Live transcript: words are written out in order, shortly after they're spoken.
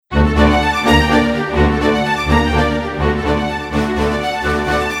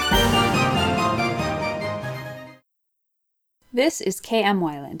This is KM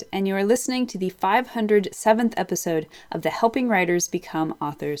Weiland, and you are listening to the 507th episode of the Helping Writers Become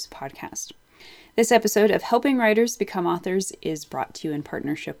Authors podcast. This episode of Helping Writers Become Authors is brought to you in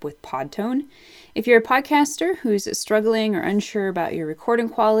partnership with Podtone. If you're a podcaster who's struggling or unsure about your recording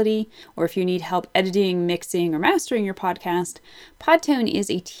quality, or if you need help editing, mixing, or mastering your podcast, Podtone is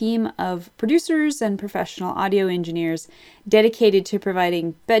a team of producers and professional audio engineers dedicated to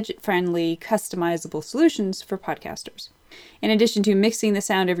providing budget-friendly, customizable solutions for podcasters. In addition to mixing the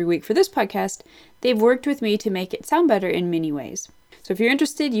sound every week for this podcast, they've worked with me to make it sound better in many ways. So if you're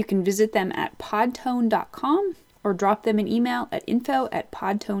interested, you can visit them at podtone.com or drop them an email at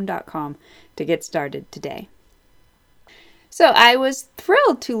info@podtone.com to get started today. So I was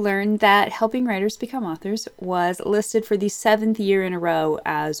thrilled to learn that Helping Writers Become Authors was listed for the 7th year in a row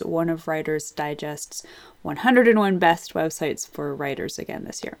as one of Writer's Digest's 101 Best Websites for Writers again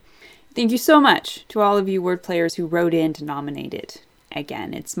this year. Thank you so much to all of you word players who wrote in to nominate it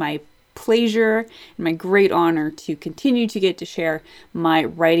again. It's my pleasure and my great honor to continue to get to share my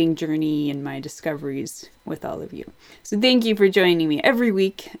writing journey and my discoveries with all of you. So thank you for joining me every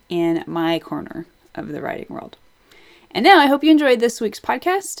week in my corner of the writing world. And now I hope you enjoyed this week's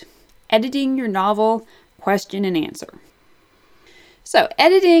podcast, Editing Your Novel, Question and Answer. So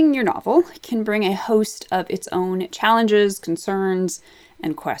editing your novel can bring a host of its own challenges, concerns,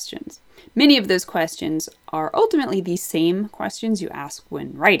 and questions. Many of those questions are ultimately the same questions you ask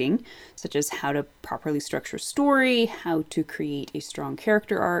when writing, such as how to properly structure a story, how to create a strong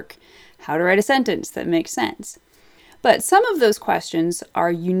character arc, how to write a sentence that makes sense. But some of those questions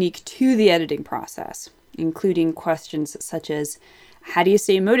are unique to the editing process, including questions such as, how do you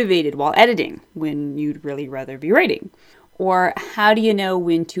stay motivated while editing when you'd really rather be writing? Or how do you know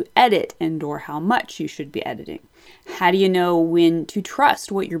when to edit and or how much you should be editing? How do you know when to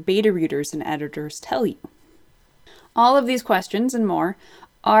trust what your beta readers and editors tell you? All of these questions and more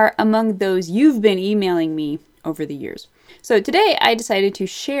are among those you've been emailing me over the years. So today I decided to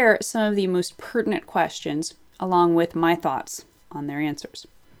share some of the most pertinent questions along with my thoughts on their answers.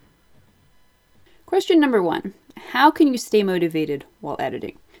 Question number 1, how can you stay motivated while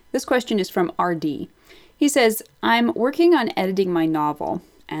editing? This question is from RD. He says, I'm working on editing my novel,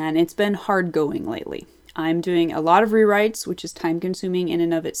 and it's been hard going lately. I'm doing a lot of rewrites, which is time consuming in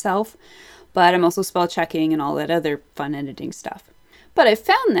and of itself, but I'm also spell checking and all that other fun editing stuff. But I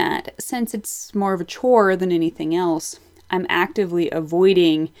found that since it's more of a chore than anything else, I'm actively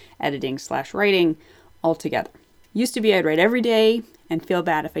avoiding editing/writing altogether. Used to be I'd write every day and feel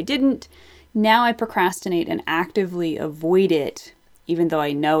bad if I didn't. Now I procrastinate and actively avoid it, even though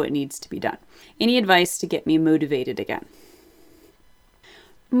I know it needs to be done. Any advice to get me motivated again?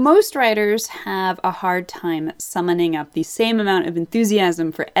 Most writers have a hard time summoning up the same amount of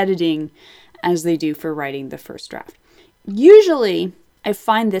enthusiasm for editing as they do for writing the first draft. Usually, I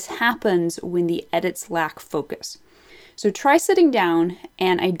find this happens when the edits lack focus. So try sitting down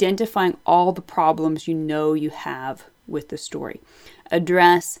and identifying all the problems you know you have with the story.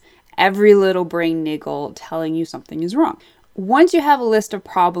 Address every little brain niggle telling you something is wrong. Once you have a list of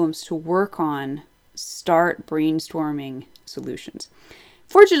problems to work on, start brainstorming solutions.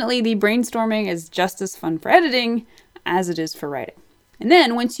 Fortunately, the brainstorming is just as fun for editing as it is for writing. And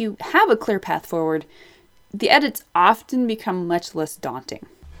then once you have a clear path forward, the edits often become much less daunting.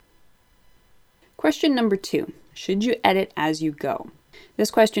 Question number 2, should you edit as you go?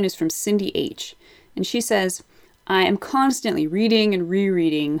 This question is from Cindy H. And she says, I am constantly reading and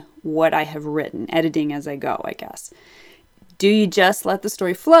rereading what I have written, editing as I go, I guess. Do you just let the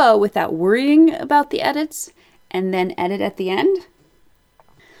story flow without worrying about the edits and then edit at the end?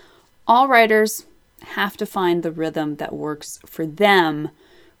 All writers have to find the rhythm that works for them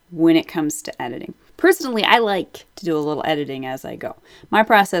when it comes to editing. Personally, I like to do a little editing as I go. My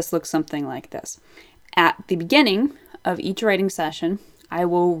process looks something like this. At the beginning of each writing session, I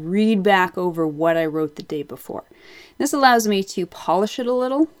will read back over what I wrote the day before. This allows me to polish it a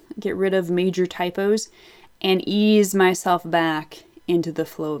little, get rid of major typos, and ease myself back into the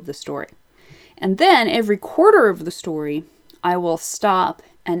flow of the story. And then every quarter of the story, I will stop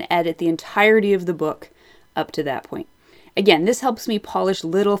and edit the entirety of the book up to that point. Again, this helps me polish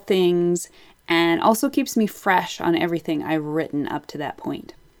little things and also keeps me fresh on everything I've written up to that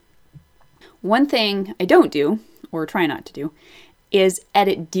point. One thing I don't do, or try not to do, is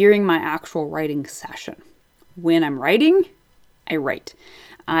edit during my actual writing session. When I'm writing, I write.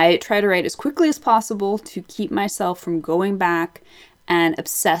 I try to write as quickly as possible to keep myself from going back and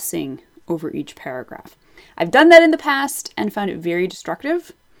obsessing over each paragraph. I've done that in the past and found it very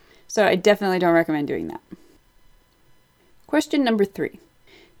destructive, so I definitely don't recommend doing that. Question number 3.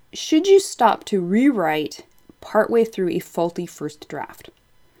 Should you stop to rewrite partway through a faulty first draft?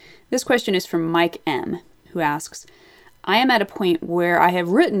 This question is from Mike M., who asks, I am at a point where I have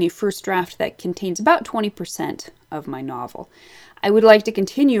written a first draft that contains about 20% of my novel. I would like to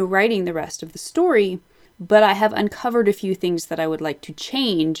continue writing the rest of the story, but I have uncovered a few things that I would like to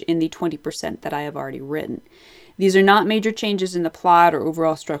change in the 20% that I have already written. These are not major changes in the plot or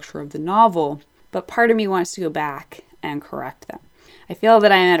overall structure of the novel, but part of me wants to go back and correct them. I feel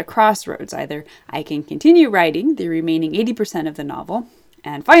that I am at a crossroads. Either I can continue writing the remaining 80% of the novel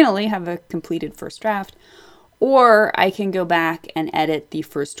and finally have a completed first draft, or I can go back and edit the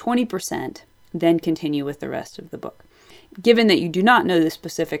first 20%, then continue with the rest of the book. Given that you do not know the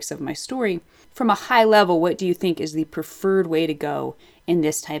specifics of my story, from a high level, what do you think is the preferred way to go in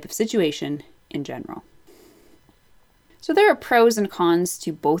this type of situation in general? So there are pros and cons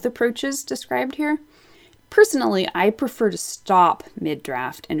to both approaches described here. Personally, I prefer to stop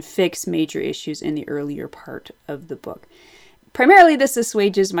mid-draft and fix major issues in the earlier part of the book. Primarily, this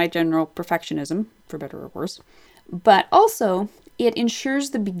assuages my general perfectionism, for better or worse, but also it ensures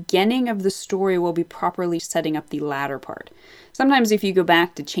the beginning of the story will be properly setting up the latter part. Sometimes if you go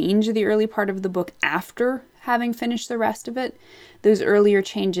back to change the early part of the book after having finished the rest of it, those earlier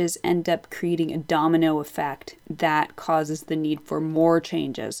changes end up creating a domino effect that causes the need for more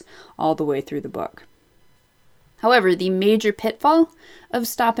changes all the way through the book. However, the major pitfall of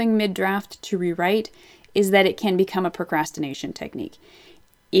stopping mid-draft to rewrite is that it can become a procrastination technique.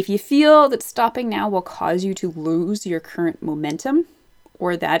 If you feel that stopping now will cause you to lose your current momentum,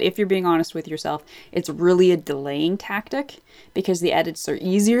 or that, if you're being honest with yourself, it's really a delaying tactic because the edits are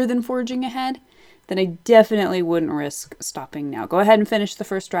easier than forging ahead, then I definitely wouldn't risk stopping now. Go ahead and finish the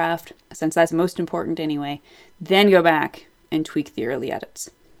first draft, since that's most important anyway, then go back and tweak the early edits.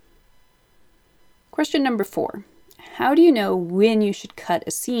 Question number 4. How do you know when you should cut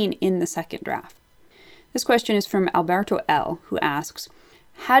a scene in the second draft? This question is from Alberto L., who asks,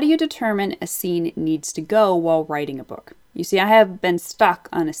 how do you determine a scene needs to go while writing a book? You see, I have been stuck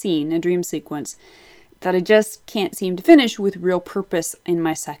on a scene, a dream sequence, that I just can't seem to finish with real purpose in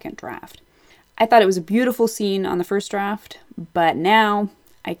my second draft. I thought it was a beautiful scene on the first draft, but now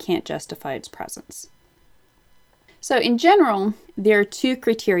I can't justify its presence. So in general, there are 2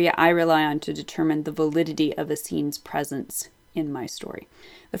 criteria I rely on to determine the validity of a scene's presence in my story.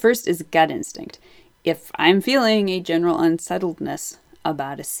 The first is gut instinct. If I'm feeling a general unsettledness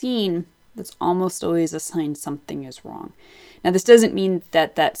about a scene, that's almost always a sign something is wrong. Now, this doesn't mean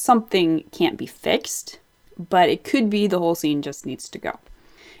that something can't be fixed, but it could be the whole scene just needs to go.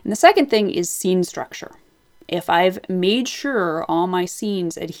 And the second thing is scene structure. If I've made sure all my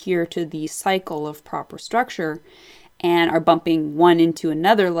scenes adhere to the cycle of proper structure and are bumping one into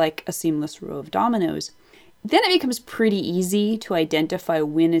another like a seamless row of dominoes, then it becomes pretty easy to identify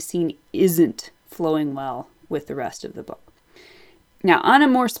when a scene isn't flowing well with the rest of the book. Now, on a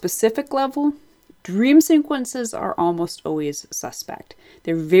more specific level, dream sequences are almost always suspect.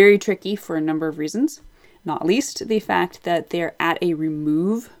 They're very tricky for a number of reasons, not least the fact that they're at a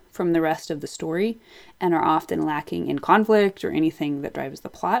remove from the rest of the story and are often lacking in conflict or anything that drives the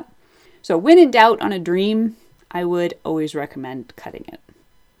plot. So when in doubt on a dream, I would always recommend cutting it.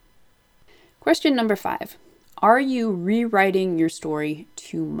 Question number 5. Are you rewriting your story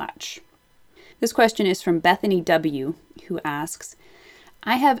too much? This question is from Bethany W., who asks,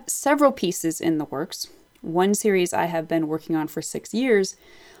 I have several pieces in the works, one series I have been working on for 6 years,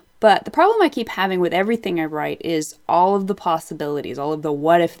 but the problem I keep having with everything I write is all of the possibilities, all of the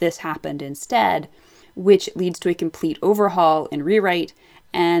what if this happened instead, which leads to a complete overhaul and rewrite,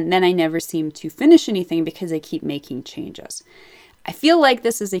 and then I never seem to finish anything because I keep making changes. I feel like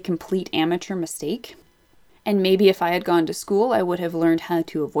this is a complete amateur mistake, and maybe if I had gone to school, I would have learned how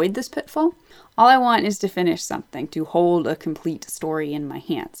to avoid this pitfall. All I want is to finish something, to hold a complete story in my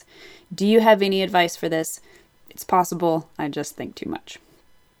hands. Do you have any advice for this? It's possible, I just think too much.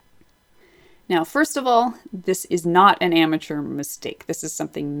 Now, first of all, this is not an amateur mistake. This is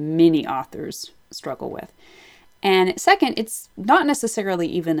something many authors struggle with. And second, it's not necessarily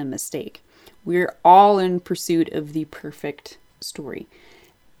even a mistake. We're all in pursuit of the perfect story.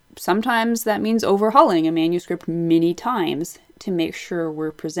 Sometimes that means overhauling a manuscript many times to make sure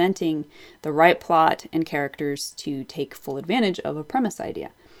we're presenting the right plot and characters to take full advantage of a premise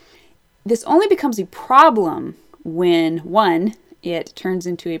idea. This only becomes a problem when, 1, it turns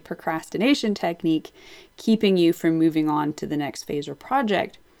into a procrastination technique, keeping you from moving on to the next phase or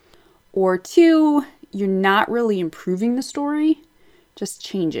project, or 2, you're not really improving the story, just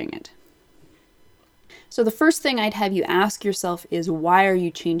changing it. So the first thing I'd have you ask yourself is, why are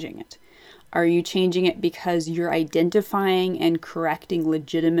you changing it? Are you changing it because you're identifying and correcting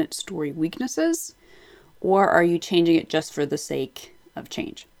legitimate story weaknesses? or are you changing it just for the sake of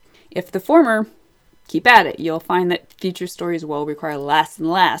change? If the former, keep at it. You'll find that future stories will require less and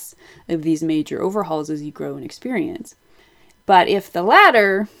less of these major overhauls as you grow in experience. But if the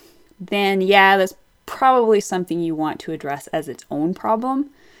latter, then yeah, that's probably something you want to address as its own problem.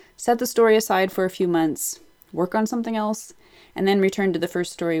 Set the story aside for a few months, work on something else, and then return to the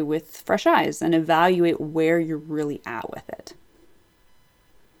first story with fresh eyes and evaluate where you're really at with it.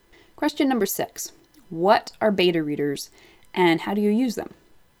 Question number 6. What are beta readers and how do you use them?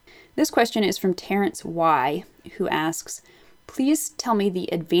 This question is from Terrence Y., who asks, please tell me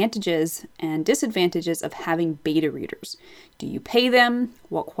the advantages and disadvantages of having beta readers. Do you pay them?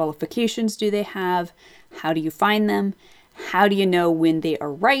 What qualifications do they have? How do you find them? How do you know when they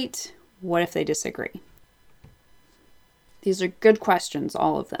are right? What if they disagree? These are good questions,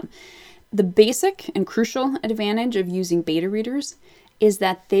 all of them. The basic and crucial advantage of using beta readers is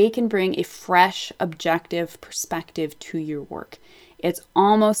that they can bring a fresh, objective perspective to your work. It's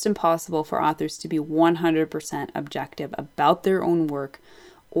almost impossible for authors to be 100% objective about their own work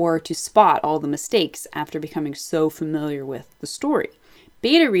or to spot all the mistakes after becoming so familiar with the story.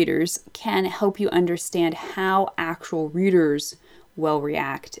 Beta readers can help you understand how actual readers will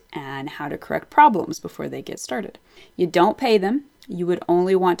react and how to correct problems before they get started. You don't pay them. You would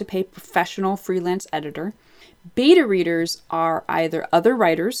only want to pay a professional freelance editor. Beta readers are either other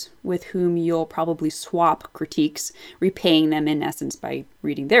writers with whom you'll probably swap critiques, repaying them in essence by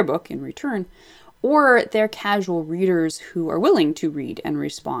reading their book in return, or they're casual readers who are willing to read and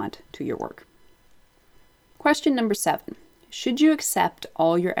respond to your work. Question number 7. Should you accept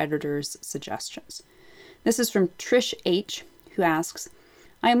all your editor's suggestions? This is from Trish H., who asks,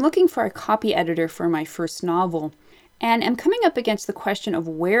 I am looking for a copy editor for my first novel and am coming up against the question of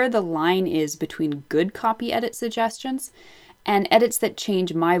where the line is between good copy edit suggestions and edits that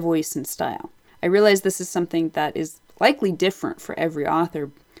change my voice and style. I realize this is something that is likely different for every author,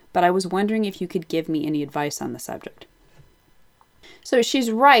 but I was wondering if you could give me any advice on the subject. So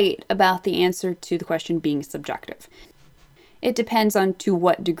she's right about the answer to the question being subjective. It depends on to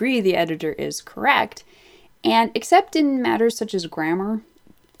what degree the editor is correct, and except in matters such as grammar,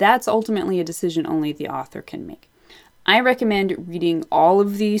 that's ultimately a decision only the author can make. I recommend reading all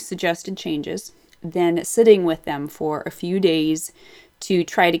of the suggested changes, then sitting with them for a few days to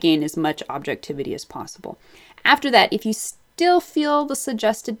try to gain as much objectivity as possible. After that, if you still feel the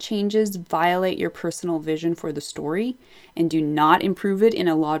suggested changes violate your personal vision for the story and do not improve it in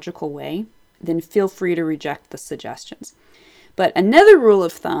a logical way, then feel free to reject the suggestions. But another rule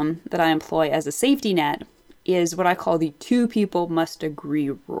of thumb that I employ as a safety net is what I call the 2 people must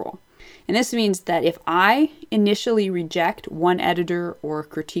agree rule. And this means that if I initially reject one editor or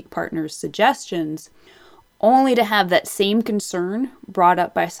critique partner's suggestions, only to have that same concern brought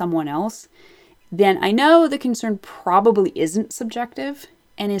up by someone else, then I know the concern probably isn't subjective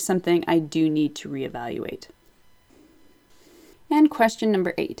and is something I do need to reevaluate. And question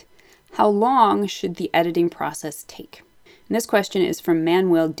number 8. How long should the editing process take? And this question is from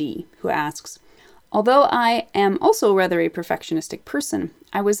Manuel D., who asks, although I am also rather a perfectionistic person,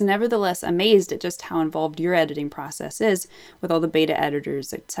 I was nevertheless amazed at just how involved your editing process is with all the beta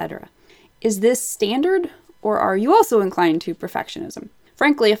editors, etc. Is this standard, or are you also inclined to perfectionism?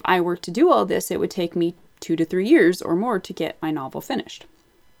 Frankly, if I were to do all this, it would take me 2 to 3 years or more to get my novel finished.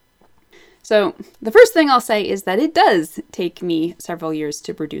 So the first thing I'll say is that it does take me several years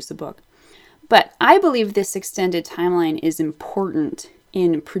to produce a book. But I believe this extended timeline is important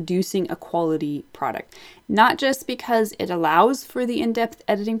in producing a quality product, not just because it allows for the in-depth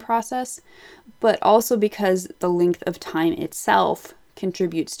editing process, but also because the length of time itself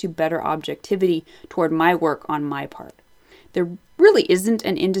contributes to better objectivity toward my work on my part. There really isn't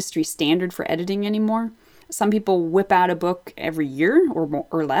an industry standard for editing anymore. Some people whip out a book every year or more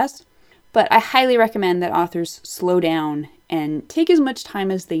or less, but I highly recommend that authors slow down and take as much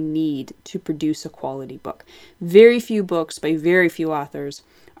time as they need to produce a quality book. Very few books by very few authors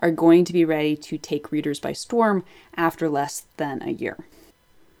are going to be ready to take readers by storm after less than a year.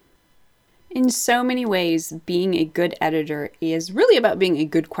 In so many ways, being a good editor is really about being a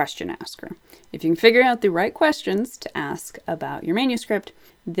good question asker. If you can figure out the right questions to ask about your manuscript,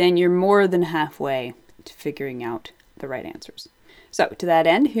 then you're more than halfway to figuring out the right answers. So to that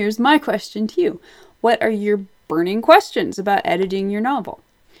end, here's my question to you. What are your burning questions about editing your novel?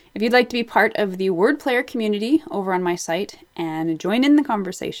 If you'd like to be part of the Word Player community over on my site and join in the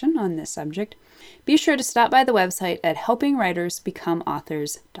conversation on this subject, be sure to stop by the website at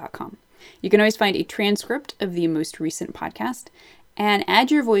helpingwritersbecomeauthors.com. You can always find a transcript of the most recent podcast and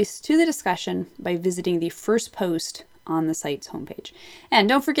add your voice to the discussion by visiting the first post on the site's homepage. And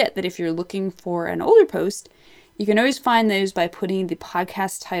don't forget that if you're looking for an older post, you can always find those by putting the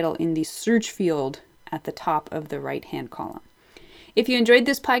podcast title in the search field at the top of the right-hand column. If you enjoyed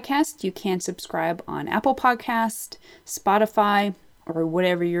this podcast, you can subscribe on Apple Podcast, Spotify, or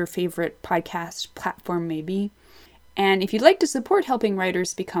whatever your favorite podcast platform may be. And if you'd like to support helping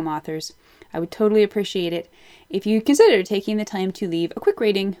writers become authors, I would totally appreciate it if you consider taking the time to leave a quick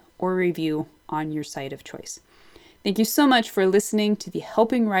rating or review on your site of choice. Thank you so much for listening to the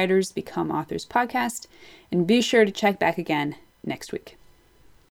Helping Writers Become Authors podcast, and be sure to check back again next week.